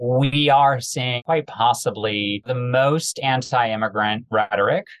We are seeing quite possibly the most anti-immigrant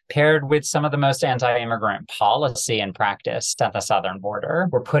rhetoric paired with some of the most anti-immigrant policy and practice at the southern border.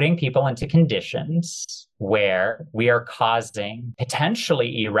 We're putting people into conditions where we are causing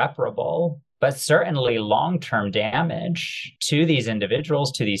potentially irreparable, but certainly long-term damage to these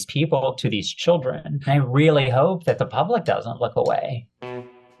individuals, to these people, to these children. And I really hope that the public doesn't look away.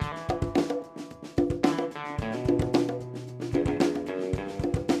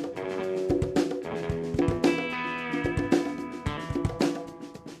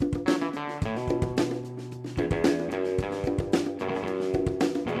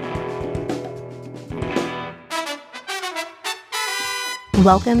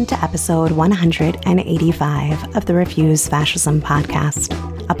 Welcome to episode 185 of the Refuse Fascism podcast,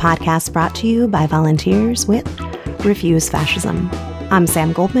 a podcast brought to you by volunteers with Refuse Fascism. I'm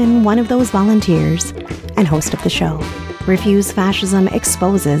Sam Goldman, one of those volunteers and host of the show. Refuse Fascism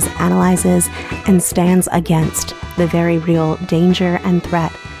exposes, analyzes, and stands against the very real danger and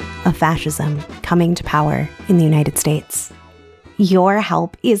threat of fascism coming to power in the United States. Your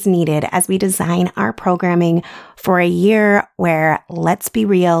help is needed as we design our programming for a year where, let's be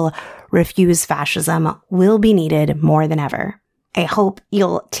real, Refuse Fascism will be needed more than ever. I hope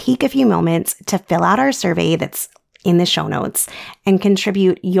you'll take a few moments to fill out our survey that's in the show notes and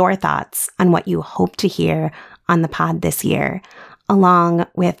contribute your thoughts on what you hope to hear on the pod this year, along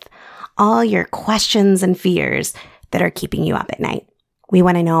with all your questions and fears that are keeping you up at night. We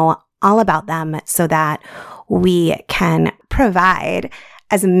want to know all about them so that we can provide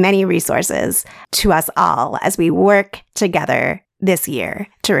as many resources to us all as we work together this year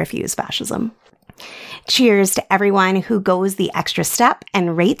to refuse fascism. Cheers to everyone who goes the extra step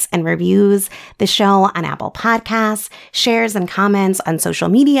and rates and reviews the show on Apple Podcasts, shares and comments on social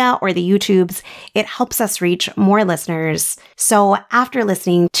media or the YouTubes. It helps us reach more listeners. So after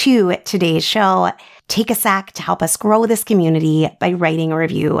listening to today's show, take a sec to help us grow this community by writing a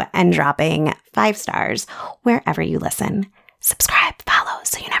review and dropping 5 stars wherever you listen. Subscribe, follow,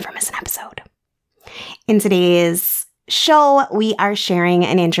 so you never miss an episode. In today's show, we are sharing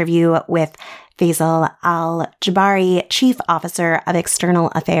an interview with Faisal Al-Jabari, Chief Officer of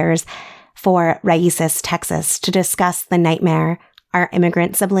External Affairs for Raíces, Texas, to discuss the nightmare our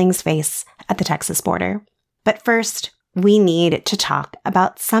immigrant siblings face at the Texas border. But first, we need to talk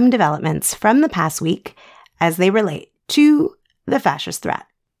about some developments from the past week as they relate to the fascist threat.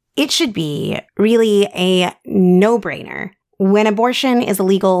 It should be really a no-brainer. When abortion is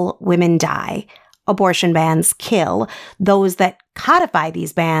illegal, women die. Abortion bans kill. Those that codify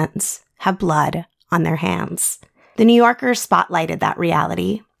these bans have blood on their hands. The New Yorker spotlighted that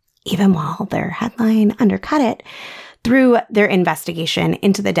reality, even while their headline undercut it, through their investigation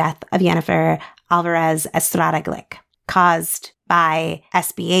into the death of Jennifer Alvarez Estrada Glick, caused by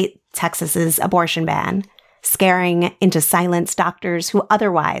SB 8, Texas's abortion ban, scaring into silence doctors who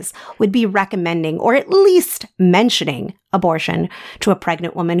otherwise would be recommending or at least mentioning abortion to a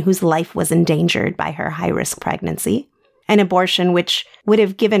pregnant woman whose life was endangered by her high-risk pregnancy, an abortion which would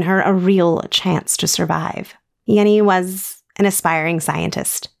have given her a real chance to survive. Jenny was an aspiring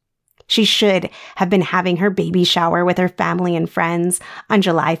scientist. She should have been having her baby shower with her family and friends on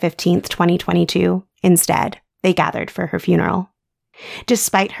July 15th, 2022. Instead, they gathered for her funeral.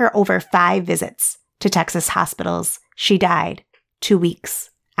 Despite her over 5 visits to Texas hospitals, she died 2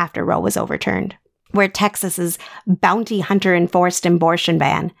 weeks after Roe was overturned, where Texas's bounty hunter-enforced abortion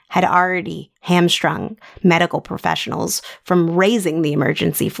ban had already hamstrung medical professionals from raising the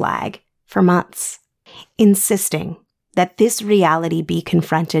emergency flag for months, insisting that this reality be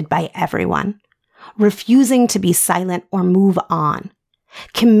confronted by everyone, refusing to be silent or move on,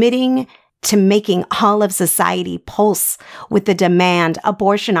 committing to making all of society pulse with the demand,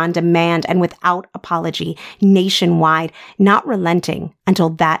 abortion on demand and without apology, nationwide, not relenting until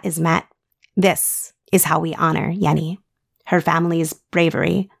that is met. This is how we honor Jenny, her family's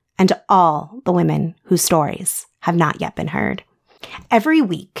bravery, and all the women whose stories have not yet been heard. Every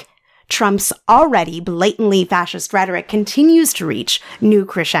week, Trump's already blatantly fascist rhetoric continues to reach new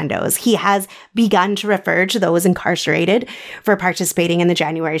crescendos. He has begun to refer to those incarcerated for participating in the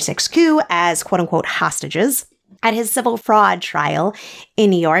January 6th coup as quote-unquote hostages. At his civil fraud trial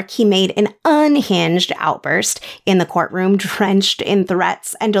in New York, he made an unhinged outburst in the courtroom, drenched in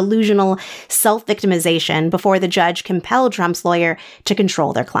threats and delusional self-victimization before the judge compelled Trump's lawyer to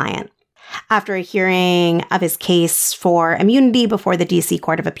control their client. After a hearing of his case for immunity before the D.C.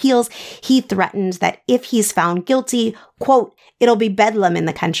 Court of Appeals, he threatened that if he's found guilty, quote, it'll be bedlam in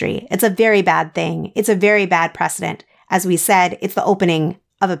the country. It's a very bad thing. It's a very bad precedent. As we said, it's the opening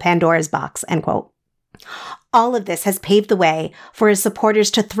of a Pandora's box, end quote. All of this has paved the way for his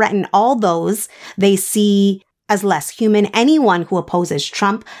supporters to threaten all those they see as less human, anyone who opposes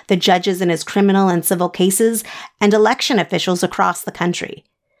Trump, the judges in his criminal and civil cases, and election officials across the country.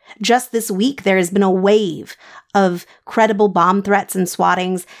 Just this week, there has been a wave of credible bomb threats and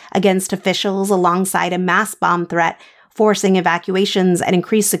swattings against officials alongside a mass bomb threat forcing evacuations and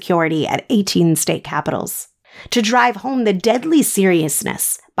increased security at 18 state capitals. To drive home the deadly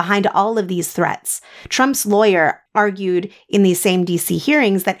seriousness behind all of these threats, Trump's lawyer argued in these same DC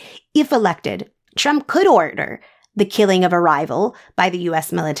hearings that if elected, Trump could order the killing of a rival by the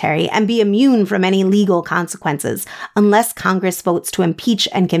U.S. military and be immune from any legal consequences unless Congress votes to impeach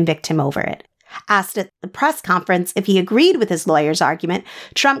and convict him over it. Asked at the press conference if he agreed with his lawyer's argument,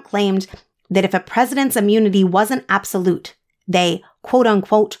 Trump claimed that if a president's immunity wasn't absolute, they, quote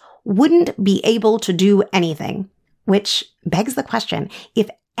unquote, wouldn't be able to do anything, which begs the question if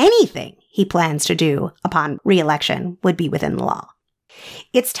anything he plans to do upon re-election would be within the law.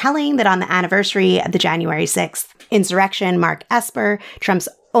 It's telling that on the anniversary of the January 6th insurrection, Mark Esper, Trump's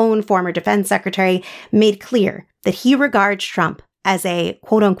own former defense secretary, made clear that he regards Trump as a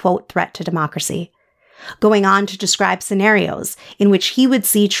quote-unquote threat to democracy, going on to describe scenarios in which he would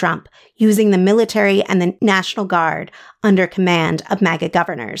see Trump using the military and the National Guard under command of MAGA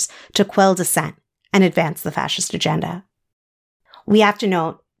governors to quell dissent and advance the fascist agenda. We have to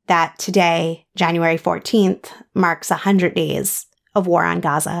note that today, January 14th, marks 100 days of war on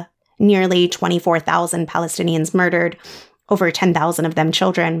Gaza. Nearly 24,000 Palestinians murdered, over 10,000 of them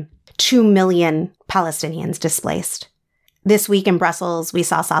children, 2 million Palestinians displaced. This week in Brussels, we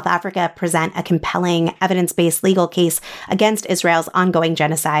saw South Africa present a compelling evidence-based legal case against Israel's ongoing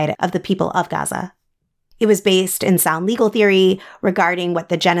genocide of the people of Gaza. It was based in sound legal theory regarding what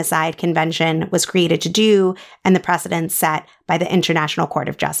the Genocide Convention was created to do and the precedents set by the International Court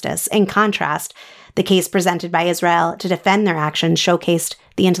of Justice. In contrast, the case presented by Israel to defend their actions showcased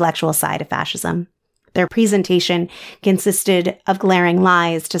the intellectual side of fascism. Their presentation consisted of glaring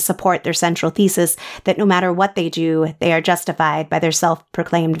lies to support their central thesis that no matter what they do, they are justified by their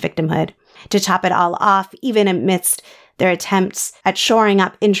self-proclaimed victimhood. To top it all off, even amidst their attempts at shoring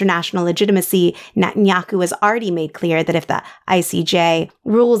up international legitimacy, Netanyahu has already made clear that if the ICJ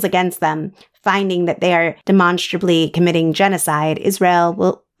rules against them, finding that they are demonstrably committing genocide, Israel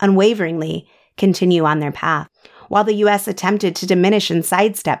will unwaveringly continue on their path. While the U.S. attempted to diminish and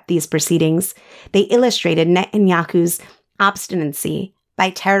sidestep these proceedings, they illustrated Netanyahu's obstinacy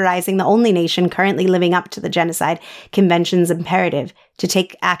by terrorizing the only nation currently living up to the Genocide Convention's imperative to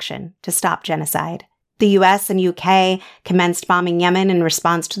take action to stop genocide. The U.S. and UK commenced bombing Yemen in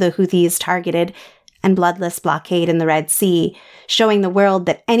response to the Houthis' targeted and bloodless blockade in the Red Sea, showing the world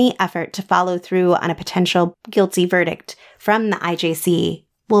that any effort to follow through on a potential guilty verdict from the IJC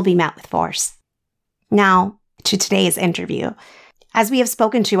will be met with force. Now, to today's interview. As we have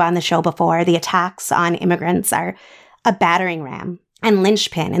spoken to on the show before, the attacks on immigrants are a battering ram and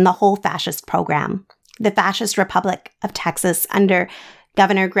linchpin in the whole fascist program. The fascist Republic of Texas under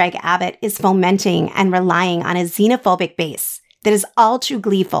Governor Greg Abbott is fomenting and relying on a xenophobic base that is all too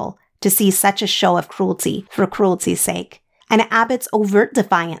gleeful to see such a show of cruelty for cruelty's sake. And Abbott's overt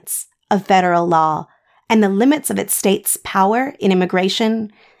defiance of federal law and the limits of its state's power in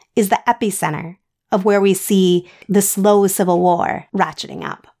immigration is the epicenter of where we see the slow civil war ratcheting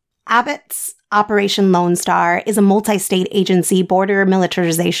up. Abbott's Operation Lone Star is a multi-state agency border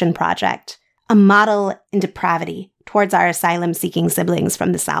militarization project, a model in depravity towards our asylum-seeking siblings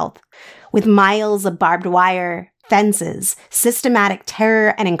from the South. With miles of barbed wire, fences, systematic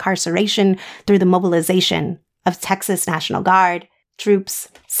terror and incarceration through the mobilization of Texas National Guard, troops,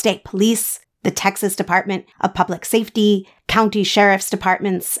 state police, the Texas Department of Public Safety, county sheriff's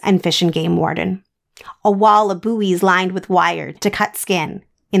departments, and Fish and Game Warden. A wall of buoys lined with wire to cut skin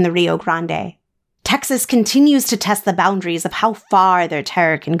in the Rio Grande. Texas continues to test the boundaries of how far their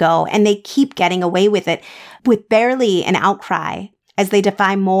terror can go, and they keep getting away with it with barely an outcry as they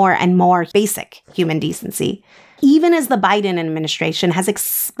defy more and more basic human decency. Even as the Biden administration has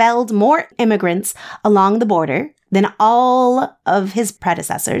expelled more immigrants along the border than all of his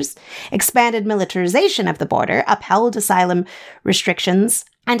predecessors, expanded militarization of the border, upheld asylum restrictions,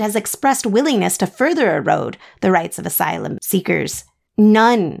 and has expressed willingness to further erode the rights of asylum seekers.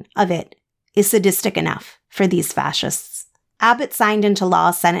 None of it is sadistic enough for these fascists. Abbott signed into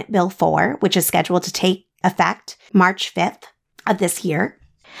law Senate Bill 4, which is scheduled to take effect March 5th of this year,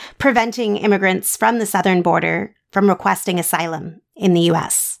 preventing immigrants from the southern border from requesting asylum in the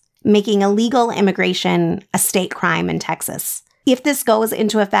U.S., making illegal immigration a state crime in Texas. If this goes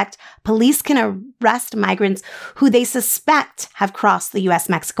into effect, police can arrest migrants who they suspect have crossed the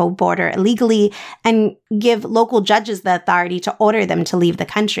U.S.-Mexico border illegally and give local judges the authority to order them to leave the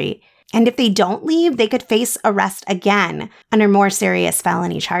country. And if they don't leave, they could face arrest again under more serious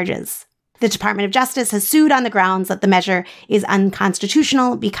felony charges. The Department of Justice has sued on the grounds that the measure is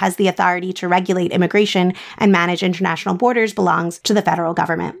unconstitutional because the authority to regulate immigration and manage international borders belongs to the federal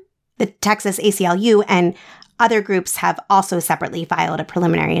government. The Texas ACLU and other groups have also separately filed a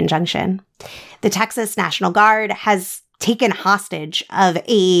preliminary injunction. The Texas National Guard has taken hostage of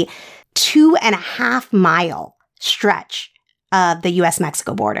a 2.5-mile stretch of the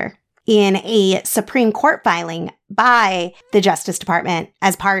U.S.-Mexico border in a Supreme Court filing by the Justice Department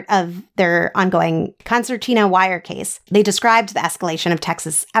as part of their ongoing concertina wire case. They described the escalation of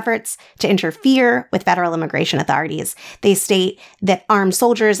Texas efforts to interfere with federal immigration authorities. They state that armed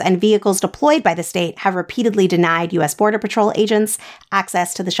soldiers and vehicles deployed by the state have repeatedly denied U.S. Border Patrol agents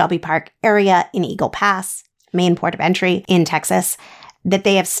access to the Shelby Park area in Eagle Pass, main port of entry in Texas, that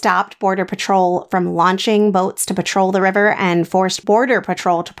they have stopped Border Patrol from launching boats to patrol the river and forced Border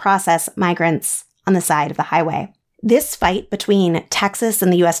Patrol to process migrants on the side of the highway. This fight between Texas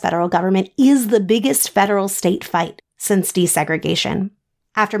and the U.S. federal government is the biggest federal-state fight since desegregation.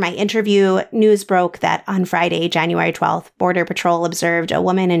 After my interview, news broke that on Friday, January 12th, Border Patrol observed a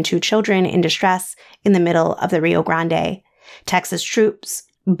woman and 2 children in distress in the middle of the Rio Grande. Texas troops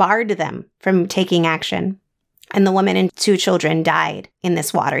barred them from taking action, and the woman and 2 children died in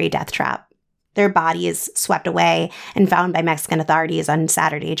this watery death trap. Their bodies swept away and found by Mexican authorities on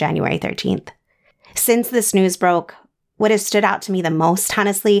Saturday, January 13th. Since this news broke, what has stood out to me the most,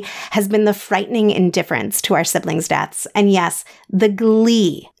 honestly, has been the frightening indifference to our siblings' deaths, and yes, the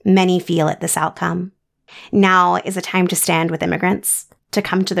glee many feel at this outcome. Now is a time to stand with immigrants, to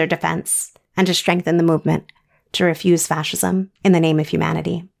come to their defense, and to strengthen the movement to refuse fascism in the name of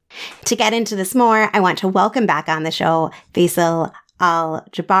humanity. To get into this more, I want to welcome back on the show Faisal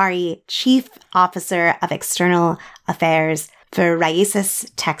Al-Jabari, Chief Officer of External Affairs for Raíces,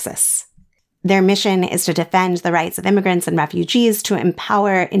 Texas. Their mission is to defend the rights of immigrants and refugees, to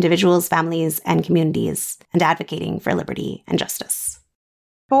empower individuals, families, and communities, and advocating for liberty and justice.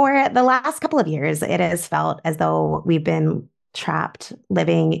 For the last couple of years, it has felt as though we've been trapped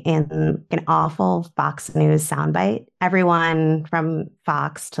living in an awful Fox News soundbite. Everyone from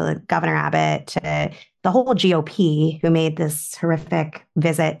Fox to Governor Abbott to the whole GOP who made this horrific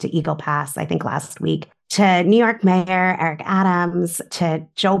visit to Eagle Pass, I think last week, to New York Mayor Eric Adams, to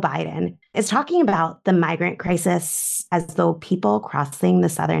Joe Biden, is talking about the migrant crisis as though people crossing the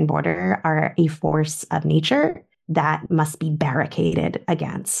southern border are a force of nature that must be barricaded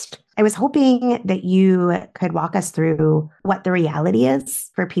against. I was hoping that you could walk us through what the reality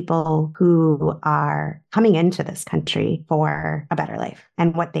is for people who are coming into this country for a better life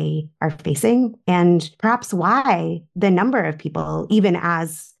and what they are facing, and perhaps why the number of people, even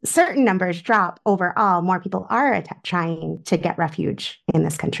as certain numbers drop overall, more people are trying to get refuge in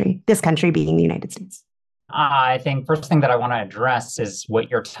this country being the United States. I think first thing that I want to address is what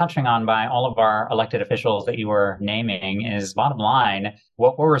you're touching on by all of our elected officials that you were naming is bottom line.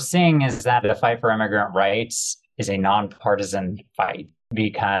 What we're seeing is that the fight for immigrant rights is a nonpartisan fight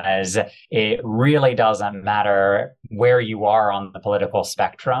because it really doesn't matter where you are on the political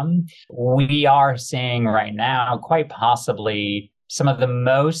spectrum. We are seeing right now quite possibly some of the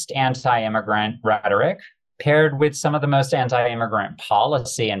most anti-immigrant rhetoric paired with some of the most anti-immigrant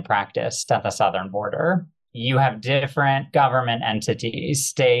policy and practice at the southern border. You have different government entities,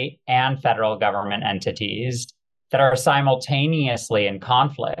 state and federal government entities, that are simultaneously in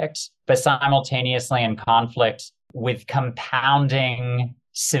conflict, but simultaneously in conflict with compounding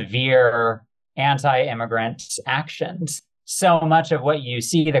severe anti-immigrant actions. So much of what you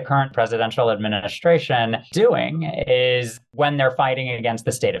see the current presidential administration doing is when they're fighting against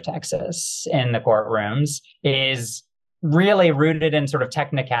the state of Texas in the courtrooms is really rooted in sort of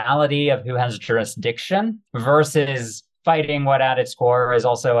technicality of who has jurisdiction versus fighting what at its core is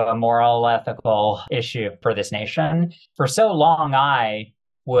also a moral, ethical issue for this nation. For so long, I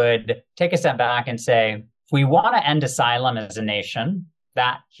would take a step back and say, if we want to end asylum as a nation,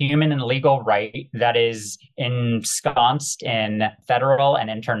 that human and legal right that is ensconced in federal and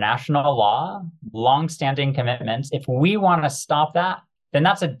international law, longstanding commitments, if we want to stop that, then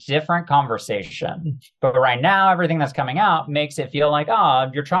that's a different conversation. But right now, everything that's coming out makes it feel like,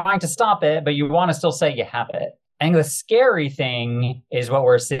 oh, you're trying to stop it, but you want to still say you have it. I think the scary thing is what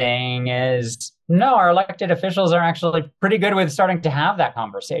we're seeing is no, our elected officials are actually pretty good with starting to have that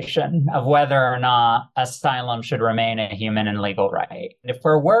conversation of whether or not asylum should remain a human and legal right. If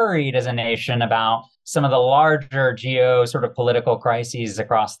we're worried as a nation about some of the larger sort of political crises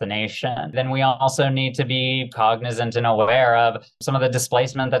across the nation, then we also need to be cognizant and aware of some of the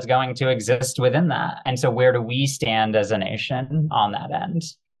displacement that's going to exist within that. And so where do we stand as a nation on that end?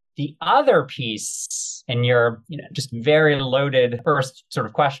 The other piece in your, just very loaded first sort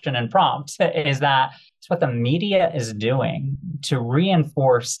of question and prompt is that it's what the media is doing to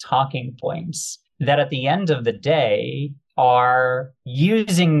reinforce talking points that at the end of the day are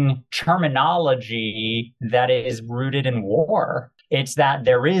using terminology that is rooted in war. It's that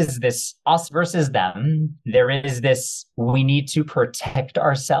there is this us versus them. There is this we need to protect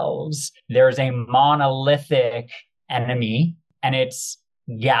ourselves. There's a monolithic enemy, and it's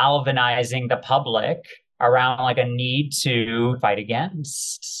galvanizing the public around like a need to fight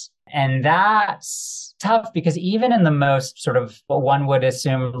against. And that's tough because even in the most sort of what one would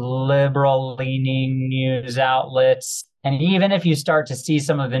assume liberal leaning news outlets, and even if you start to see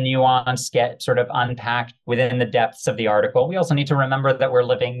some of the nuance get sort of unpacked within the depths of the article, we also need to remember that we're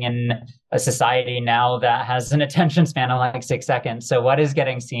living in a society now that has an attention span of like 6 seconds. So what is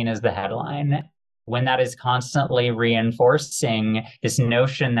getting seen as the headline? When that is constantly reinforcing this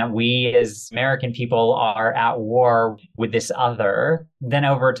notion that we as American people are at war with this other, then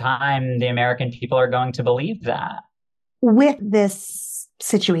over time, the American people are going to believe that. With this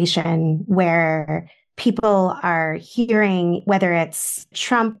situation where people are hearing, whether it's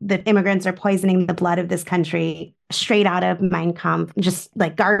Trump, that immigrants are poisoning the blood of this country, straight out of Mein Kampf, just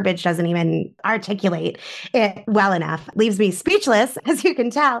like garbage, doesn't even articulate it well enough. Leaves me speechless, as you can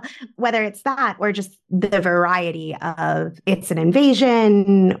tell, whether it's that or just the variety of it's an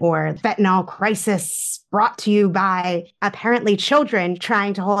invasion or fentanyl crisis brought to you by apparently children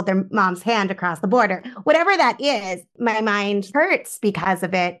trying to hold their mom's hand across the border. Whatever that is, my mind hurts because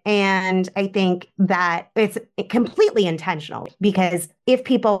of it. And I think that it's completely intentional, because if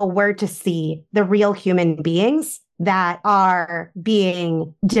people were to see the real human beings that are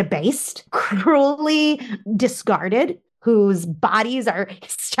being debased, cruelly discarded, whose bodies are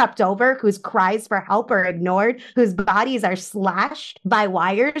stepped over, whose cries for help are ignored, whose bodies are slashed by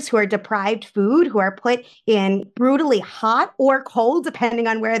wires, who are deprived food, who are put in brutally hot or cold, depending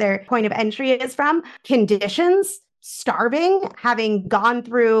on where their point of entry is from, conditions, starving, having gone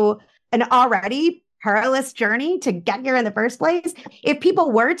through an already perilous journey to get here in the first place. If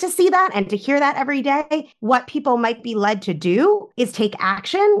people were to see that and to hear that every day, what people might be led to do is take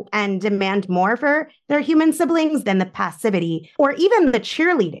action and demand more for their human siblings than the passivity or even the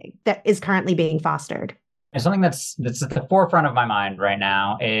cheerleading that is currently being fostered. And something that's at the forefront of my mind right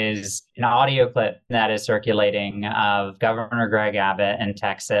now is an audio clip that is circulating of Governor Greg Abbott in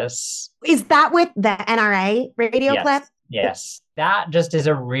Texas. Is that with the NRA radio clip? Yes. That just is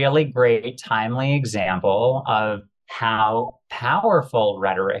a really great, timely example of how powerful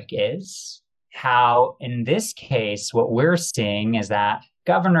rhetoric is. How, in this case, what we're seeing is that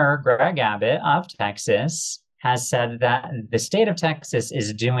Governor Greg Abbott of Texas has said that the state of Texas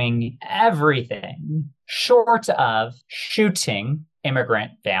is doing everything short of shooting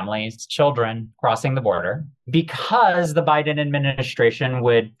immigrant families, children crossing the border, because the Biden administration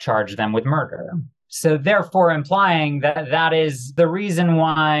would charge them with murder. So therefore implying that that is the reason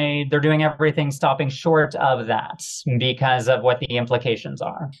why they're doing everything stopping short of that, because of what the implications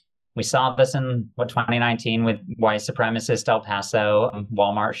are. We saw this in 2019 with white supremacist El Paso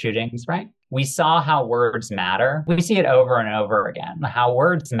Walmart shootings, right? We saw how words matter. We see it over and over again, how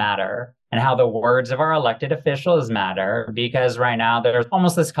words matter and how the words of our elected officials matter, because right now there's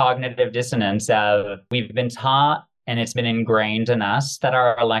almost this cognitive dissonance of we've been taught and it's been ingrained in us that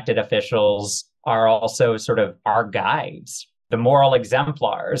our elected officials are also sort of our guides, the moral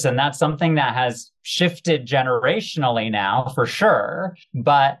exemplars. And that's something that has shifted generationally now, for sure.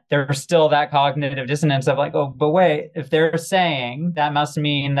 But there's still that cognitive dissonance of like, oh, but wait, if they're saying, that must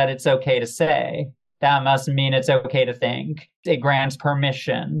mean that it's okay to say. That must mean it's okay to think. It grants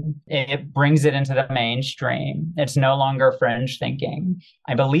permission. It brings it into the mainstream. It's no longer fringe thinking.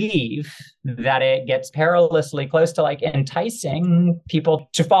 I believe that it gets perilously close to like enticing people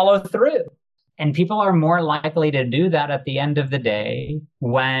to follow through. And people are more likely to do that at the end of the day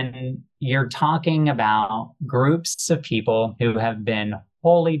when you're talking about groups of people who have been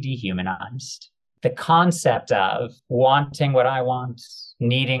wholly dehumanized. The concept of wanting what I want,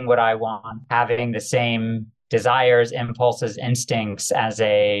 needing what I want, having the same desires, impulses, instincts as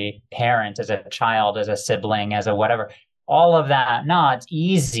a parent, as a child, as a sibling, as a whatever, all of that not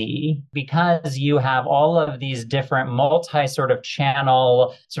easy because you have all of these different multi sort of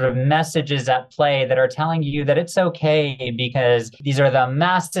channel sort of messages at play that are telling you that it's okay because these are the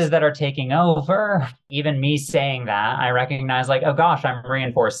masses that are taking over. Even me saying that, I recognize like, oh gosh, I'm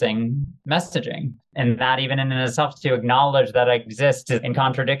reinforcing messaging. And that even in itself to acknowledge that exists in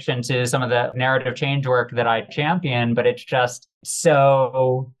contradiction to some of the narrative change work that I champion, but it's just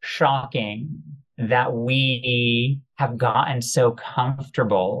so shocking that we have gotten so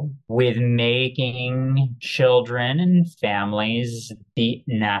comfortable with making children and families the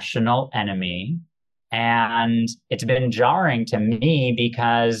national enemy. And it's been jarring to me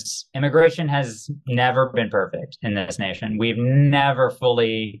because immigration has never been perfect in this nation. We've never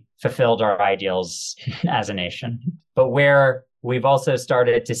fully fulfilled our ideals as a nation. But where we've also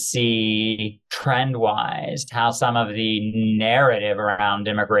started to see trend-wise how some of the narrative around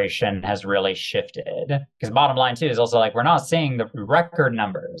immigration has really shifted. Because bottom line too is also like, we're not seeing the record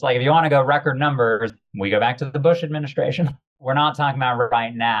numbers. Like if you want to go record numbers, we go back to the Bush administration. We're not talking about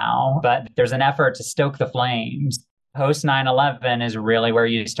right now, but there's an effort to stoke the flames. Post 9/11 is really where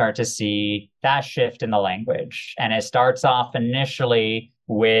you start to see that shift in the language. And it starts off initially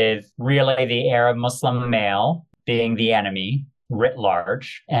with really the Arab Muslim male being the enemy writ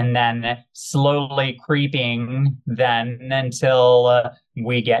large, and then slowly creeping then until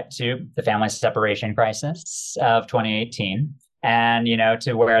we get to the family separation crisis of 2018. And,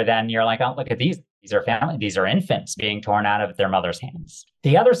 to where then you're like, oh, look at these. These are family, these are infants being torn out of their mother's hands.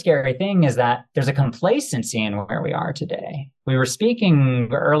 The other scary thing is that there's a complacency in where we are today. We were speaking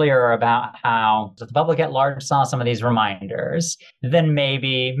earlier about how if the public at large saw some of these reminders, then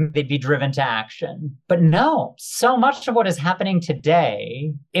maybe they'd be driven to action. But no, so much of what is happening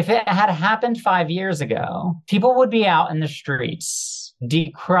today, if it had happened 5 years ago, people would be out in the streets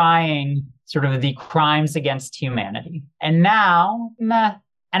decrying sort of the crimes against humanity. And now, meh.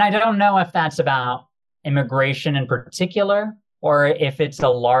 And I don't know if that's about immigration in particular, or if it's a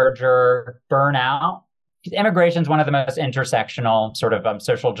larger burnout. Immigration is one of the most intersectional sort of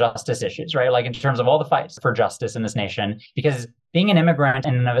social justice issues, right? Like in terms of all the fights for justice in this nation, because being an immigrant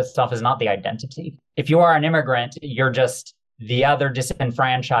in and of itself is not the identity. If you are an immigrant, you're just the other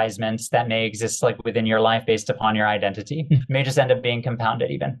disenfranchisements that may exist like within your life based upon your identity may just end up being compounded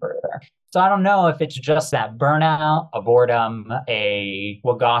even further. So I don't know if it's just that burnout, a boredom,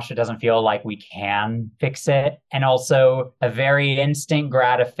 well, gosh, it doesn't feel like we can fix it. And also a very instant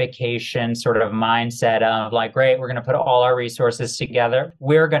gratification sort of mindset of like, great, we're going to put all our resources together.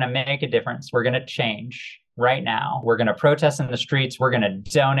 We're going to make a difference. We're going to change. Right now, we're going to protest in the streets. We're going to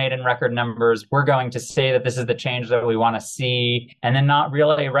donate in record numbers. We're going to say that this is the change that we want to see. And then not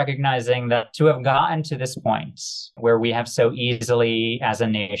really recognizing that to have gotten to this point where we have so easily as a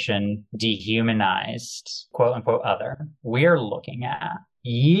nation dehumanized, quote unquote, other, we're looking at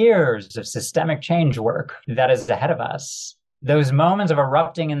years of systemic change work that is ahead of us. Those moments of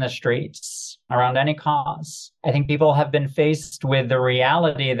erupting in the streets around any cause, I think people have been faced with the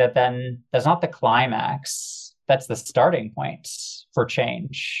reality that then that's not the climax. That's the starting point for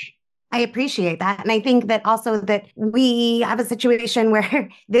change. I appreciate that. And I think that also that we have a situation where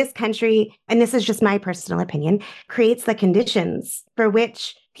this country, and this is just my personal opinion, creates the conditions for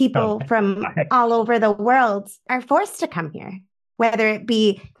which people from all over the world are forced to come here. Whether it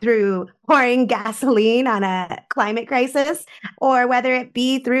be through pouring gasoline on a climate crisis, or whether it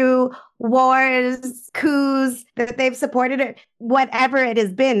be through wars, coups that they've supported, or whatever it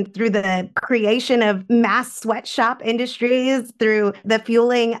has been, through the creation of mass sweatshop industries, through the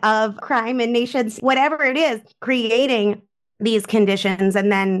fueling of crime in nations, whatever it is, creating these conditions.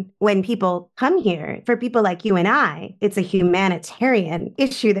 And then when people come here, for people like you and I, it's a humanitarian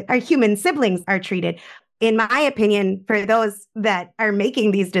issue that our human siblings are treated. In my opinion, for those that are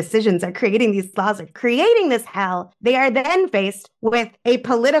making these decisions, are creating these laws, are creating this hell, they are then faced with a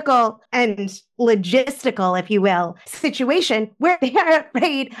political and logistical, if you will, situation where they are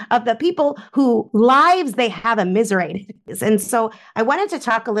afraid of the people whose lives they have immiserated. And so I wanted to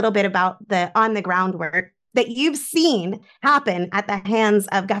talk a little bit about the on-the-ground work that you've seen happen at the hands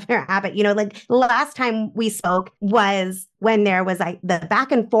of Governor Abbott. Like last time we spoke was when there was the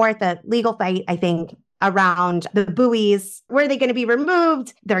back and forth, a legal fight, I think, around the buoys. Were they going to be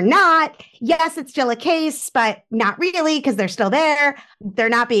removed? They're not. Yes, it's still a case, but not really because they're still there. They're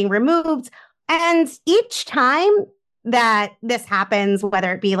not being removed. And each time that this happens,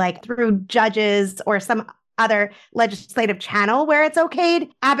 whether it be like through judges or some other legislative channel where it's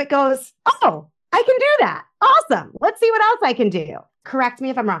okayed, Abbott goes, oh, I can do that. Awesome. Let's see what else I can do. Correct me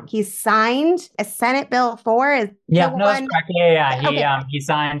if I'm wrong. He signed a Senate Bill 4. Is Yeah, the no, that's one? correct. Yeah. Okay. He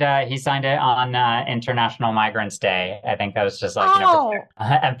signed it on International Migrants Day. I think that was just like, Oh,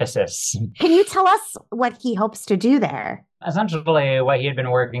 emphasis. can you tell us what he hopes to do there? Essentially, what he had been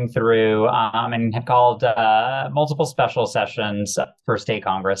working through and had called multiple special sessions for state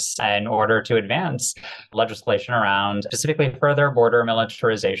Congress in order to advance legislation around specifically further border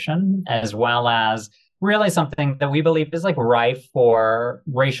militarization, as well as really something that we believe is like rife for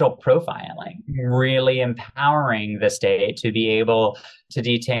racial profiling, really empowering the state to be able to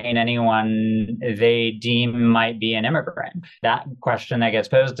detain anyone they deem might be an immigrant. That question that gets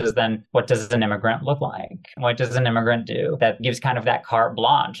posed is then, what does an immigrant look like? What does an immigrant do? That gives kind of that carte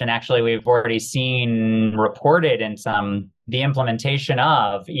blanche. And actually, we've already seen reported in the implementation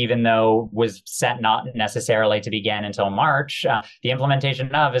of, even though was set not necessarily to begin until March, the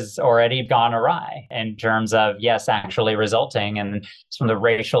implementation of has already gone awry in terms of, yes, actually resulting in some of the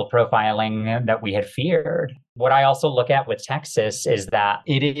racial profiling that we had feared. What I also look at with Texas is that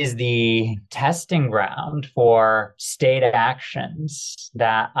it is the testing ground for state actions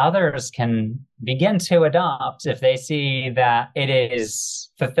that others can begin to adopt if they see that it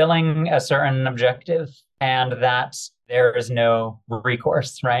is fulfilling a certain objective and that there is no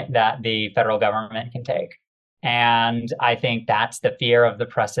recourse, right, that the federal government can take. And I think that's the fear of the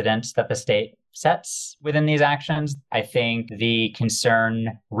precedent that the state sets within these actions. I think the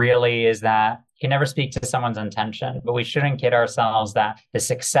concern really is that you can never speak to someone's intention, but we shouldn't kid ourselves that the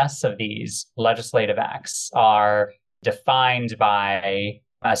success of these legislative acts are defined by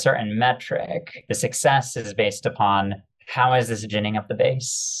a certain metric. The success is based upon how is this ginning up the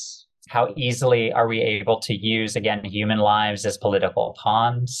base? How easily are we able to use, again, human lives as political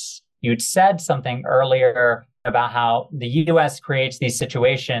pawns? You'd said something earlier about how the US creates these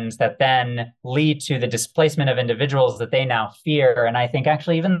situations that then lead to the displacement of individuals that they now fear. And I think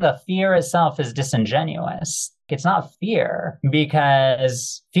actually even the fear itself is disingenuous. It's not fear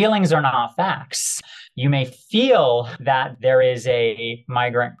because feelings are not facts. You may feel that there is a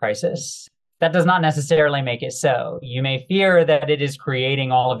migrant crisis. That does not necessarily make it so. You may fear that it is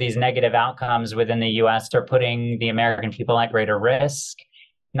creating all of these negative outcomes within the US or putting the American people at greater risk,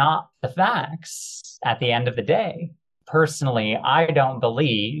 not the facts at the end of the day. Personally, I don't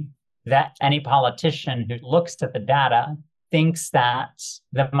believe that any politician who looks at the data thinks that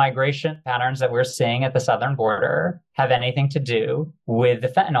the migration patterns that we're seeing at the southern border have anything to do with the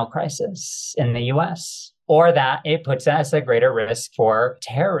fentanyl crisis in the US, or that it puts us at greater risk for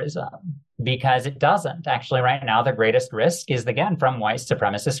terrorism. Because it doesn't. Actually, right now, the greatest risk is, again, from white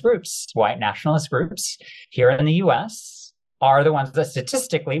supremacist groups. White nationalist groups here in the US are the ones that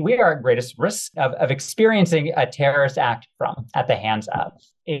statistically we are at greatest risk of experiencing a terrorist act from at the hands of.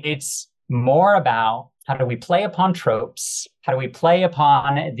 It's more about how do we play upon tropes? How do we play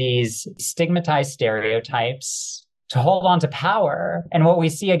upon these stigmatized stereotypes to hold on to power? And what we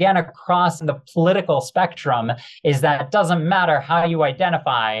see again across the political spectrum is that it doesn't matter how you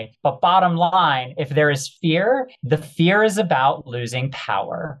identify, but bottom line, if there is fear, the fear is about losing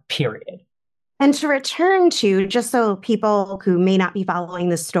power, period. And to return to, just so people who may not be following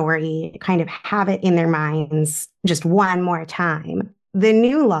the story kind of have it in their minds just one more time, the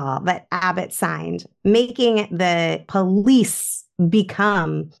new law that Abbott signed, making the police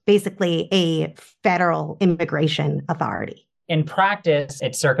become basically a federal immigration authority. In practice,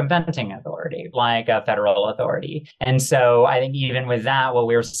 it's circumventing authority, like a federal authority. And so I think even with that, what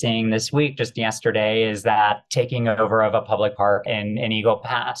we were seeing this week, just yesterday, is that taking over of a public park in Eagle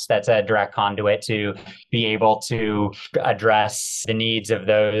Pass, that's a direct conduit to be able to address the needs of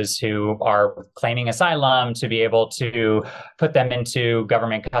those who are claiming asylum, to be able to put them into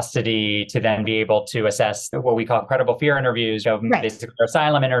government custody, to then be able to assess what we call credible fear interviews, right, basically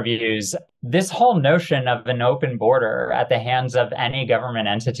asylum interviews. This whole notion of an open border at the hands of any government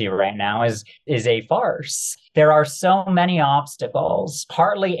entity right now is a farce. There are so many obstacles,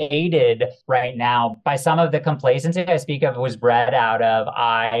 partly aided right now by some of the complacency I speak of was bred out of,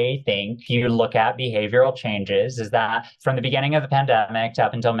 I think, if you look at behavioral changes, is that from the beginning of the pandemic to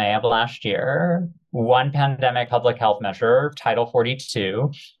up until May of last year, one pandemic public health measure, Title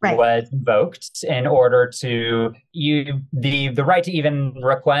 42, right, was invoked in order to the right to even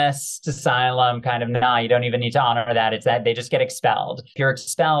request asylum kind of, you don't even need to honor that. It's that they just get expelled. If you're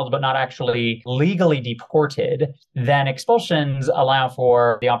expelled, but not actually legally deported, limited, then expulsions allow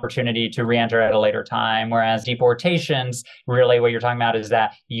for the opportunity to re-enter at a later time, whereas deportations, really what you're talking about is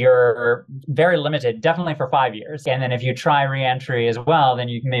that you're very limited, definitely for 5 years. And then if you try re-entry as well, then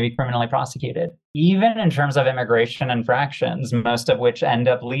you can maybe criminally prosecuted. Even in terms of immigration infractions, most of which end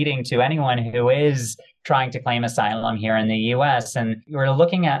up leading to anyone who is trying to claim asylum here in the US. And we're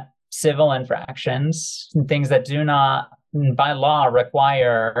looking at civil infractions, things that do not by law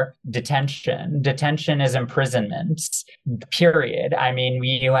require detention. Detention is imprisonment, period. I mean,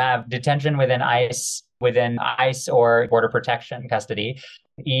 you have detention within ICE or border protection custody.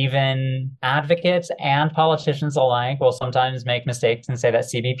 Even advocates and politicians alike will sometimes make mistakes and say that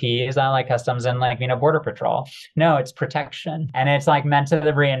CBP is not like customs and border patrol. No, it's protection. And it's meant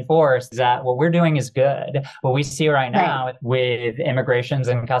to reinforce that what we're doing is good. What we see right now with immigrations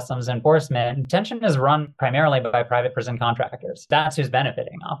and customs enforcement, detention is run primarily by private prison contractors. That's who's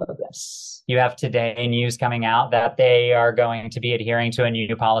benefiting off of this. You have today news coming out that they are going to be adhering to a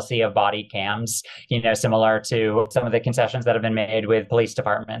new policy of body cams, similar to some of the concessions that have been made with police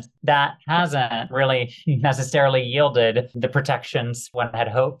departments. That hasn't really necessarily yielded the protections one had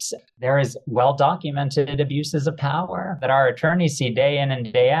hoped. There is well-documented abuses of power that our attorneys see day in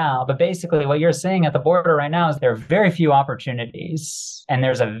and day out. But basically what you're seeing at the border right now is there are very few opportunities, and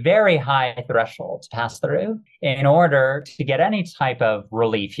there's a very high threshold to pass through in order to get any type of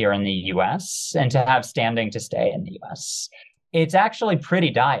relief here in the US and to have standing to stay in the US. It's actually pretty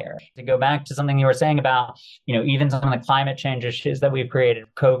dire. To go back to something you were saying about, even some of the climate change issues that we've created,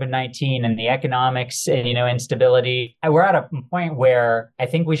 COVID-19 and the economics, instability, we're at a point where I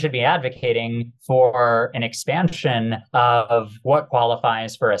think we should be advocating for an expansion of what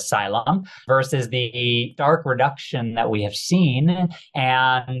qualifies for asylum versus the stark reduction that we have seen.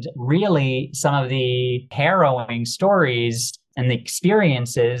 And really some of the harrowing stories and the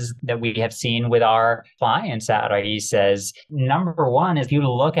experiences that we have seen with our clients at IESAs, number one, if you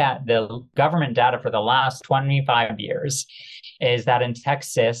look at the government data for the last 25 years, is that in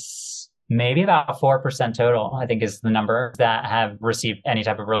Texas, maybe about 4% total, I think is the number, that have received any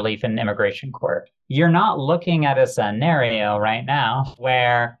type of relief in immigration court. You're not looking at a scenario right now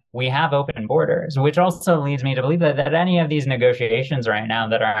where we have open borders, which also leads me to believe that any of these negotiations right now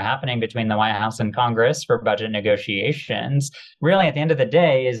that are happening between the White House and Congress for budget negotiations, really at the end of the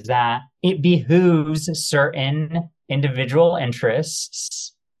day is that it behooves certain individual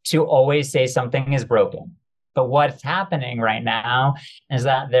interests to always say something is broken. But what's happening right now is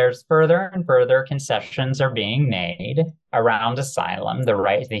that there's further and further concessions are being made around asylum,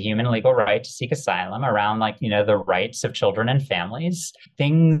 the human legal right to seek asylum, around the rights of children and families,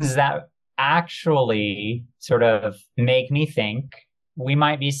 things that actually sort of make me think we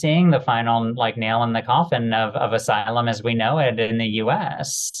might be seeing the final nail in the coffin of asylum as we know it in the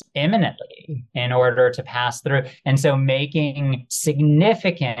US imminently in order to pass through. And so making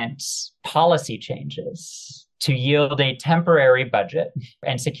significant policy changes to yield a temporary budget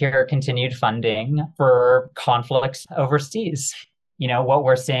and secure continued funding for conflicts overseas. What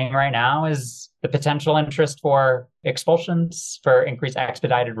we're seeing right now is the potential interest for expulsions, for increased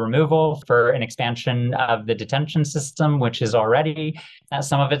expedited removal, for an expansion of the detention system, which is already at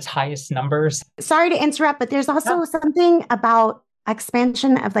some of its highest numbers. Sorry to interrupt, but there's also something about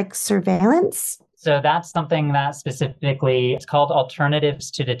expansion of surveillance. So that's something that specifically, it's called Alternatives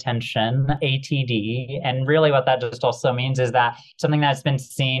to Detention, ATD. And really what that just also means is that something that's been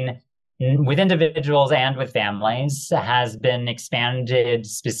seen with individuals and with families has been expanded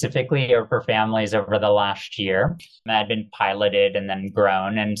specifically for families over the last year. That had been piloted and then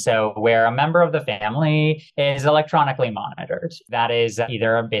grown. And so where a member of the family is electronically monitored, that is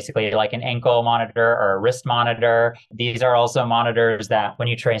either basically an ankle monitor or a wrist monitor. These are also monitors that when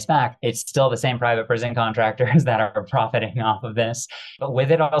you trace back, it's still the same private prison contractors that are profiting off of this. But with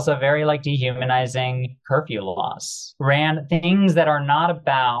it also very dehumanizing curfew laws, ran things that are not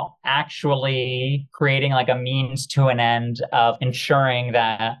about actually creating a means to an end of ensuring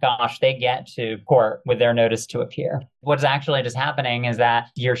that, they get to court with their notice to appear. What's actually just happening is that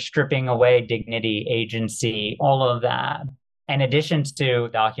you're stripping away dignity, agency, all of that. In addition to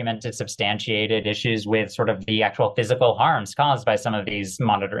documented, substantiated issues with sort of the actual physical harms caused by some of these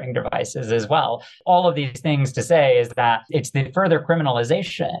monitoring devices as well. All of these things to say is that it's the further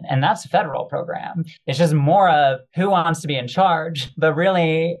criminalization, and that's a federal program. It's just more of who wants to be in charge. But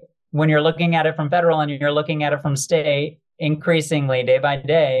really, when you're looking at it from federal and you're looking at it from state, increasingly, day by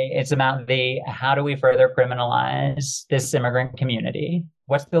day, it's about the how do we further criminalize this immigrant community?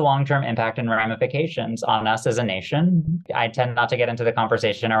 What's the long-term impact and ramifications on us as a nation? I tend not to get into the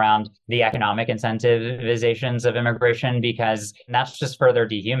conversation around the economic incentivizations of immigration because that's just further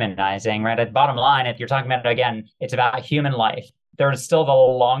dehumanizing, right? At the bottom line, if you're talking about, again, it's about human life. There's still the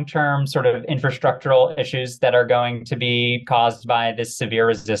long-term sort of infrastructural issues that are going to be caused by this severe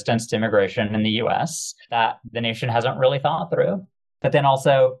resistance to immigration in the US that the nation hasn't really thought through. But then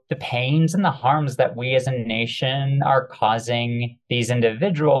also the pains and the harms that we as a nation are causing these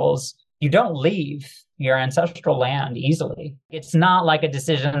individuals. You don't leave your ancestral land easily. It's not like a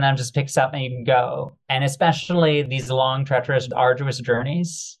decision that just picks up and you can go. And especially these long, treacherous, arduous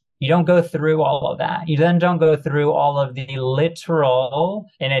journeys, you don't go through all of that. You then don't go through all of the literal,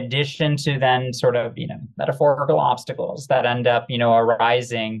 in addition to then sort of, metaphorical obstacles that end up,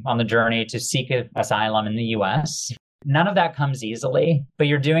 arising on the journey to seek asylum in the US. None of that comes easily, but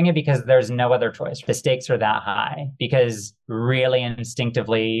you're doing it because there's no other choice. The stakes are that high because really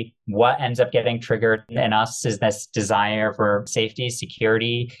instinctively, what ends up getting triggered in us is this desire for safety,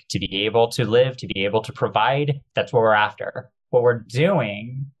 security, to be able to live, to be able to provide. That's what we're after. What we're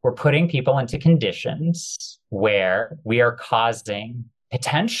doing, we're putting people into conditions where we are causing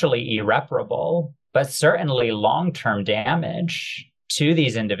potentially irreparable, but certainly long-term damage to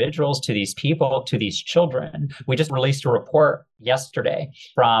these individuals, to these people, to these children. We just released a report yesterday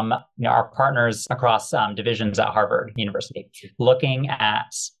from our partners across divisions at Harvard University, looking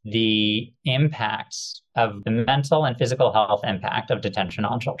at the impacts of the mental and physical health impact of detention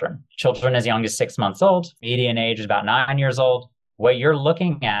on children. Children as young as 6 months old, median age is about 9 years old. What you're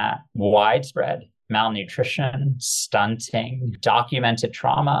looking at, widespread malnutrition, stunting, documented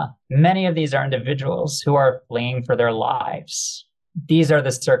trauma. Many of these are individuals who are fleeing for their lives. These are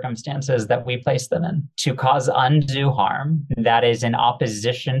the circumstances that we place them in to cause undue harm that is in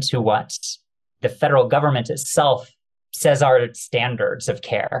opposition to what the federal government itself says are standards of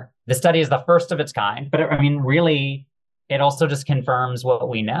care. The study is the first of its kind, but really, it also just confirms what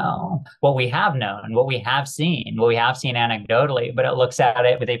we know, what we have known, what we have seen anecdotally, but it looks at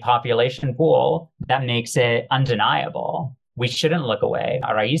it with a population pool that makes it undeniable. We shouldn't look away.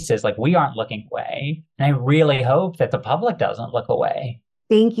 Rais says, we aren't looking away. And I really hope that the public doesn't look away.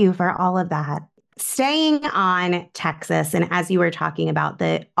 Thank you for all of that. Staying on Texas, and as you were talking about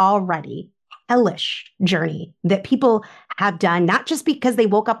the already hellish journey that people have done, not just because they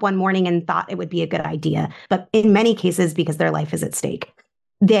woke up one morning and thought it would be a good idea, but in many cases because their life is at stake.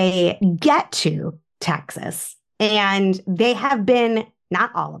 They get to Texas and they have been,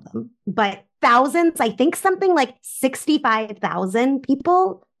 not all of them, but thousands, I think something like 65,000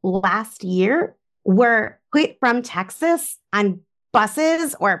 people last year were put from Texas on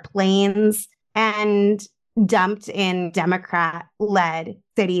buses or planes and dumped in Democrat-led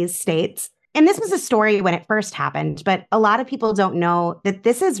cities, states. And this was a story when it first happened, but a lot of people don't know that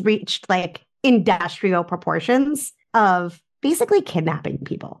this has reached industrial proportions of basically kidnapping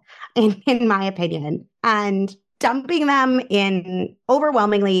people, in my opinion, and dumping them in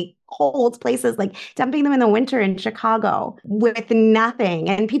overwhelmingly cold places, like dumping them in the winter in Chicago with nothing.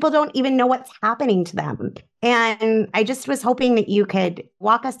 And people don't even know what's happening to them. And I just was hoping that you could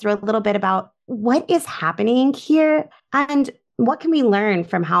walk us through a little bit about what is happening here and what can we learn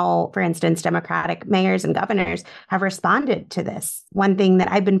from how, for instance, Democratic mayors and governors have responded to this? One thing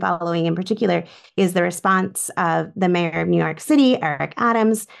that I've been following in particular is the response of the mayor of New York City, Eric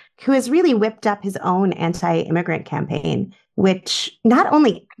Adams, who has really whipped up his own anti-immigrant campaign, which not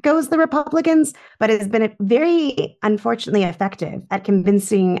only echoes the Republicans, but has been very, unfortunately, effective at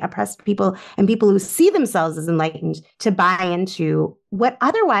convincing oppressed people and people who see themselves as enlightened to buy into what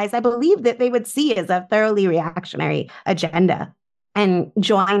otherwise I believe that they would see as a thoroughly reactionary agenda and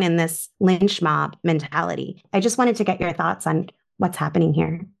join in this lynch mob mentality. I just wanted to get your thoughts on what's happening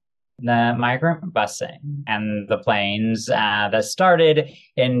here. The migrant busing and the planes that started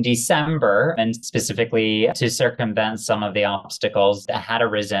in December, and specifically to circumvent some of the obstacles that had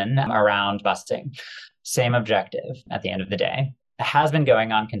arisen around busing. Same objective at the end of the day. It has been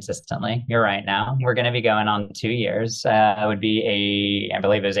going on consistently. You're right now. We're going to be going on 2 years. It would be I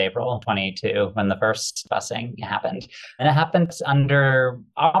believe it was April 22 when the first busing happened. And it happened under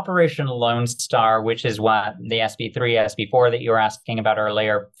Operation Lone Star, which is what the SB3, SB4 that you were asking about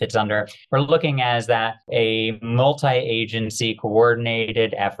earlier fits under. We're looking as that a multi-agency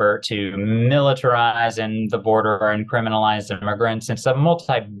coordinated effort to militarize the border and criminalize immigrants. It's a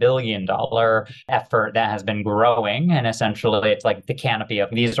multi-billion-dollar effort that has been growing, and essentially it's like the canopy of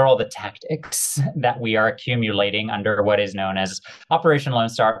these are all the tactics that we are accumulating under what is known as Operation Lone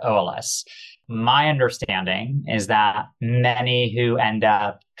Star, OLS. my understanding is that many who end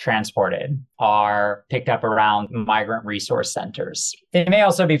up transported are picked up around migrant resource centers. They may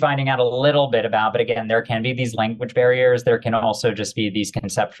also be finding out a little bit about, but again, there can be these language barriers. There can also just be these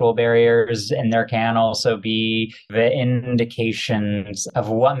conceptual barriers, and there can also be the indications of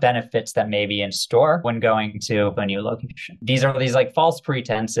what benefits that may be in store when going to a new location. These are these like false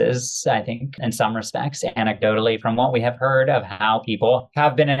pretenses, I think, in some respects, anecdotally, from what we have heard of how people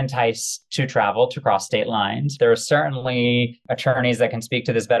have been enticed to travel to cross state lines. There are certainly attorneys that can speak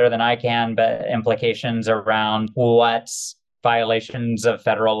to this better than I can, but implications around what violations of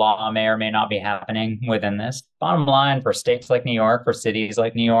federal law may or may not be happening within this. Bottom line, for states like New York, for cities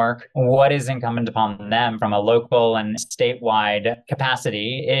like New York, what is incumbent upon them from a local and statewide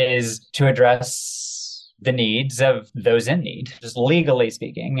capacity is to address the needs of those in need. Just legally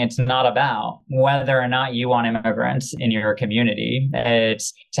speaking, it's not about whether or not you want immigrants in your community.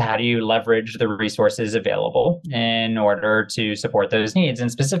 It's how do you leverage the resources available in order to support those needs.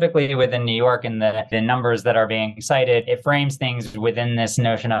 And specifically within New York and the numbers that are being cited, it frames things within this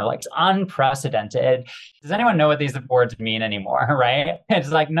notion of like unprecedented. Does anyone know what these words mean anymore, right?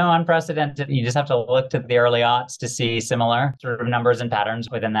 It's like, no, unprecedented. You just have to look to the early aughts to see similar sort of numbers and patterns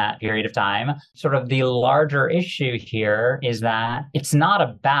within that period of time. Sort of the larger issue here is that it's not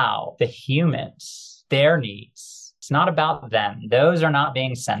about the humans, their needs. It's not about them. Those are not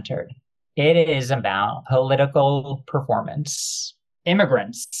being centered. It is about political performance.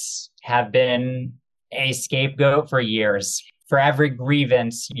 Immigrants have been a scapegoat for years. For every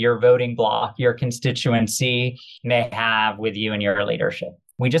grievance your voting bloc, your constituency may have with you and your leadership.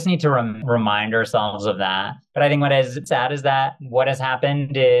 We just need to remind ourselves of that. But I think what is sad is that what has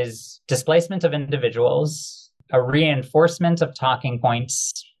happened is displacement of individuals, a reinforcement of talking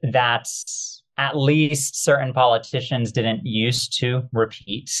points that at least certain politicians didn't used to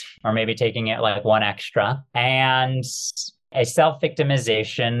repeat, or maybe taking it like one extra, and a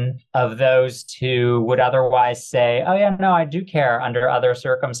self-victimization of those who would otherwise say, oh yeah, no, I do care under other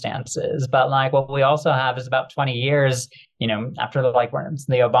circumstances. But like what we also have is about 20 years, after the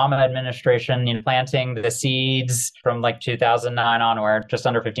Obama administration, planting the seeds from like 2009 onward, just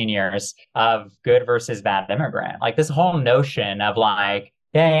under 15 years of good versus bad immigrant. Like this whole notion of like,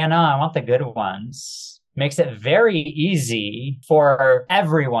 yeah, no, I want the good ones. Makes it very easy for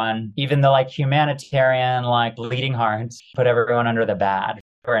everyone, even the like humanitarian, like bleeding hearts, put everyone under the bad.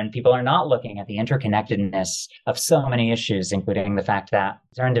 And people are not looking at the interconnectedness of so many issues, including the fact that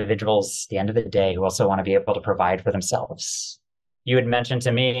there are individuals at the end of the day who also want to be able to provide for themselves. You had mentioned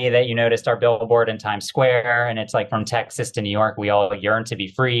to me that you noticed our billboard in Times Square, and it's like from Texas to New York, we all yearn to be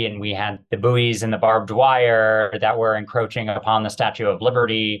free. And we had the buoys and the barbed wire that were encroaching upon the Statue of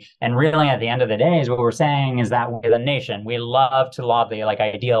Liberty. And really, at the end of the day, is what we're saying is that we're the nation. We love to laud the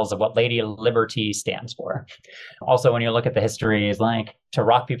ideals of what Lady Liberty stands for. Also, when you look at the history, is like to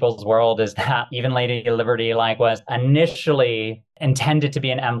rock people's world is that even Lady Liberty was initially intended to be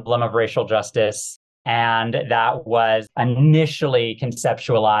an emblem of racial justice. And that was initially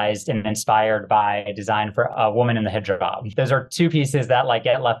conceptualized and inspired by a design for a woman in the hijab. Those are two pieces that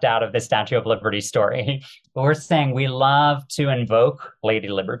get left out of the Statue of Liberty story. But we're saying we love to invoke Lady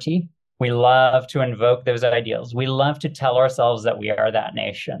Liberty. We love to invoke those ideals. We love to tell ourselves that we are that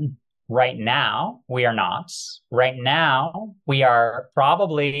nation. Right now, we are not. Right now, we are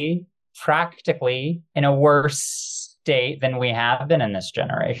probably practically in a worse state than we have been in this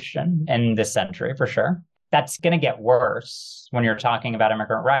generation, in this century, for sure. That's going to get worse when you're talking about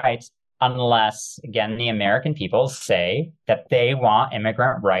immigrant rights, unless, again, the American people say that they want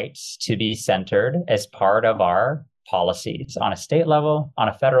immigrant rights to be centered as part of our policies on a state level, on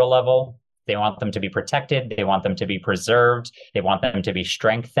a federal level. They want them to be protected. They want them to be preserved. They want them to be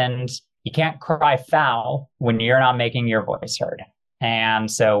strengthened. You can't cry foul when you're not making your voice heard. And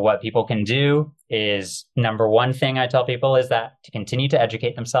so what people can do is, number one thing I tell people is that to continue to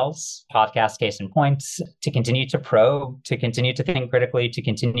educate themselves, podcast case in points, to continue to probe, to continue to think critically, to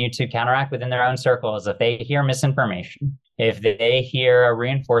continue to counteract within their own circles. If they hear misinformation, if they hear a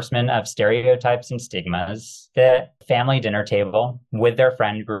reinforcement of stereotypes and stigmas, the family dinner table with their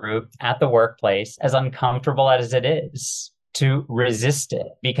friend group at the workplace, as uncomfortable as it is, to resist it,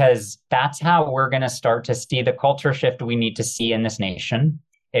 because that's how we're going to start to see the culture shift we need to see in this nation.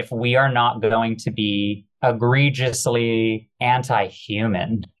 If we are not going to be egregiously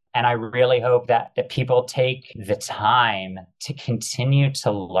anti-human. And I really hope that people take the time to continue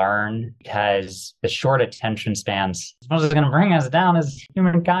to learn, because the short attention spans is going to bring us down as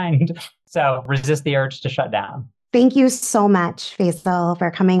humankind. So resist the urge to shut down. Thank you so much, Faisal,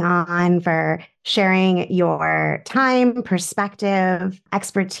 for coming on, for sharing your time, perspective,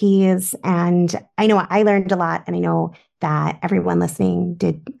 expertise. And I know I learned a lot, and I know that everyone listening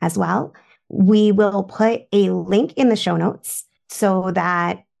did as well. We will put a link in the show notes so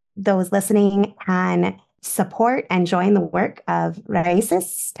that those listening can support and join the work of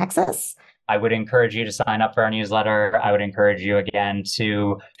Raíces, Texas. I would encourage you to sign up for our newsletter. I would encourage you again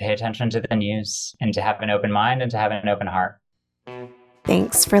to pay attention to the news and to have an open mind and to have an open heart.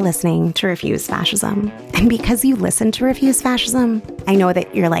 Thanks for listening to Refuse Fascism. And because you listen to Refuse Fascism, I know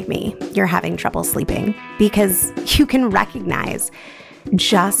that you're like me. You're having trouble sleeping because you can recognize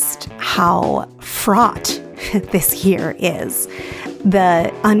just how fraught this year is.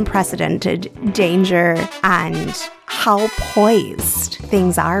 The unprecedented danger and how poised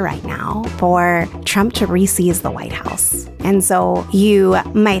things are right now for Trump to re-seize the White House. And so you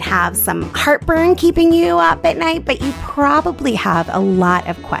might have some heartburn keeping you up at night, but you probably have a lot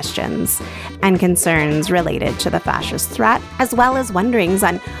of questions and concerns related to the fascist threat, as well as wonderings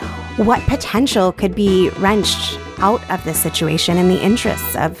on what potential could be wrenched out of this situation in the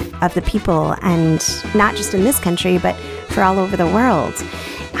interests of the people, and not just in this country, but for all over the world.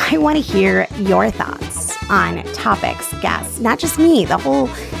 I want to hear your thoughts on topics, guests, not just me, the whole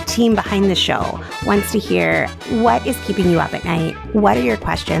team behind the show wants to hear what is keeping you up at night. What are your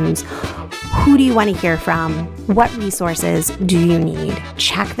questions? Who do you want to hear from? What resources do you need?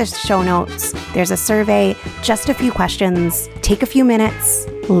 Check the show notes. There's a survey, just a few questions. Take a few minutes.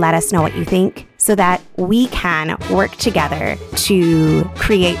 Let us know what you think so that we can work together to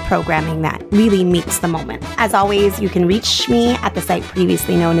create programming that really meets the moment. As always, you can reach me at the site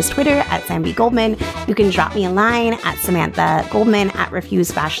previously known as Twitter at Sam B. Goldman. You can drop me a line at Samantha Goldman at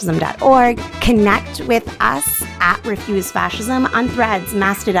refusefascism.org. Connect with us at Refuse Fascism on Threads,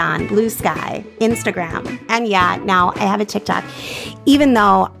 Mastodon, Blue Sky, Instagram. And yeah, now I have a TikTok. Even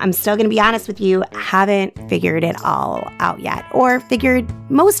though I'm still going to be honest with you, I haven't figured it all out yet, or figured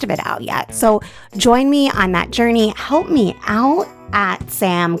most of it out yet. So join me on that journey. Help me out at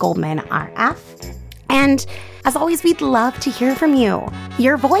Sam Goldman RF. And as always, we'd love to hear from you.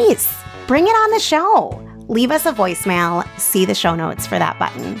 Your voice. Bring it on the show. Leave us a voicemail. See the show notes for that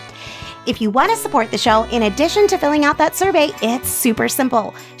button. If you want to support the show, in addition to filling out that survey, it's super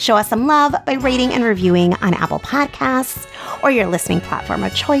simple. Show us some love by rating and reviewing on Apple Podcasts or your listening platform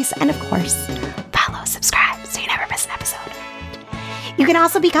of choice. And of course, follow, subscribe so you never miss an episode. You can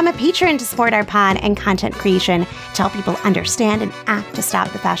also become a patron to support our pod and content creation to help people understand and act to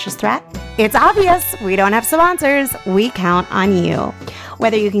stop the fascist threat. It's obvious we don't have sponsors. We count on you.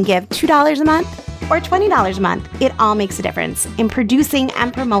 Whether you can give $2 a month or $20 a month, it all makes a difference in producing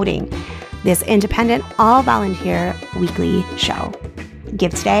and promoting this independent, all-volunteer weekly show.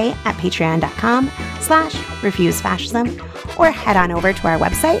 Give today at patreon.com/refusefascism or head on over to our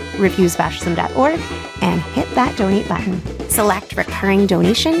website, refusefascism.org, and hit that donate button. Select recurring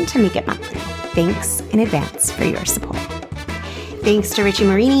donation to make it monthly. Thanks in advance for your support. Thanks to Richie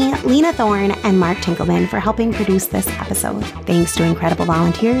Marini, Lena Thorne, and Mark Tinkelman for helping produce this episode. Thanks to incredible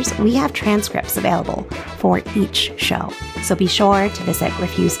volunteers, we have transcripts available for each show. So be sure to visit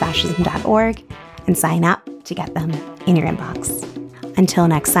refusefascism.org and sign up to get them in your inbox. Until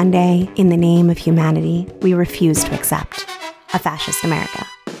next Sunday, in the name of humanity, we refuse to accept a fascist America.